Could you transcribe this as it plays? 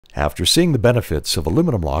After seeing the benefits of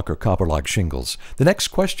aluminum block or copper block shingles, the next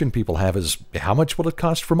question people have is, how much will it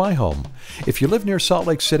cost for my home? If you live near Salt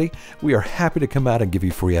Lake City, we are happy to come out and give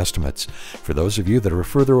you free estimates. For those of you that are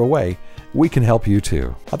further away, we can help you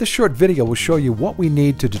too. Now, this short video will show you what we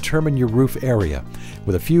need to determine your roof area.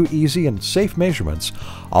 With a few easy and safe measurements,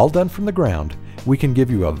 all done from the ground, we can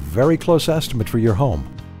give you a very close estimate for your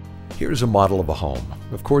home. Here's a model of a home.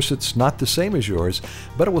 Of course, it's not the same as yours,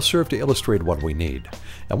 but it will serve to illustrate what we need.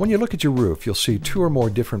 And when you look at your roof, you'll see 2 or more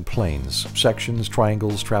different planes, sections,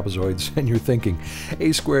 triangles, trapezoids, and you're thinking,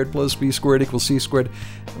 a squared plus b squared equals c squared.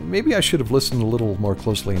 Maybe I should have listened a little more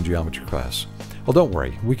closely in geometry class. Well, don't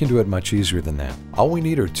worry, we can do it much easier than that. All we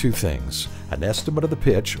need are 2 things, an estimate of the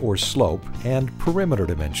pitch or slope and perimeter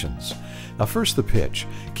dimensions. Now first, the pitch.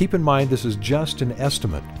 Keep in mind this is just an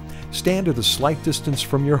estimate. Stand at a slight distance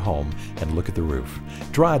from your home and look at the roof.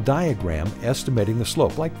 Draw a diagram estimating the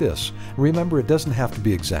slope like this. Remember, it doesn't have to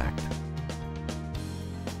be exact.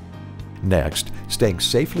 Next, staying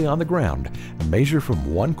safely on the ground, measure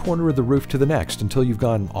from one corner of the roof to the next until you've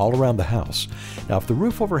gone all around the house. Now, if the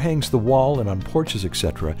roof overhangs the wall and on porches,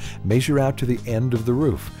 etc., measure out to the end of the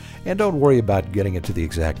roof. And don't worry about getting it to the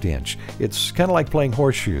exact inch. It's kind of like playing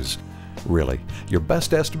horseshoes. Really, your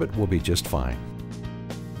best estimate will be just fine.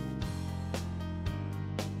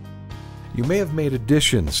 You may have made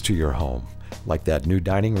additions to your home, like that new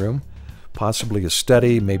dining room, possibly a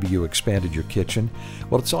study, maybe you expanded your kitchen.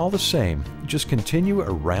 Well, it's all the same. Just continue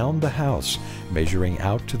around the house, measuring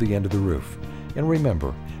out to the end of the roof. And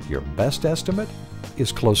remember, your best estimate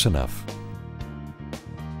is close enough.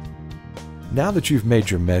 Now that you've made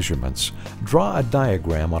your measurements, draw a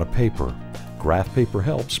diagram on a paper. Graph paper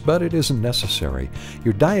helps, but it isn't necessary.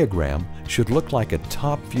 Your diagram should look like a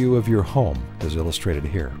top view of your home, as illustrated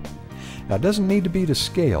here. Now, it doesn't need to be to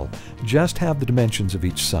scale, just have the dimensions of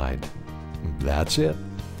each side. That's it.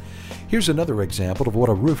 Here's another example of what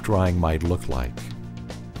a roof drawing might look like.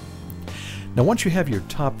 Now, once you have your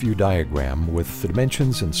top view diagram with the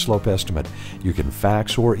dimensions and slope estimate, you can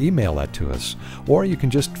fax or email that to us, or you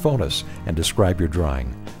can just phone us and describe your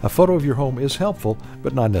drawing. A photo of your home is helpful,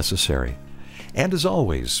 but not necessary. And as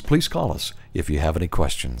always, please call us if you have any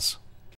questions.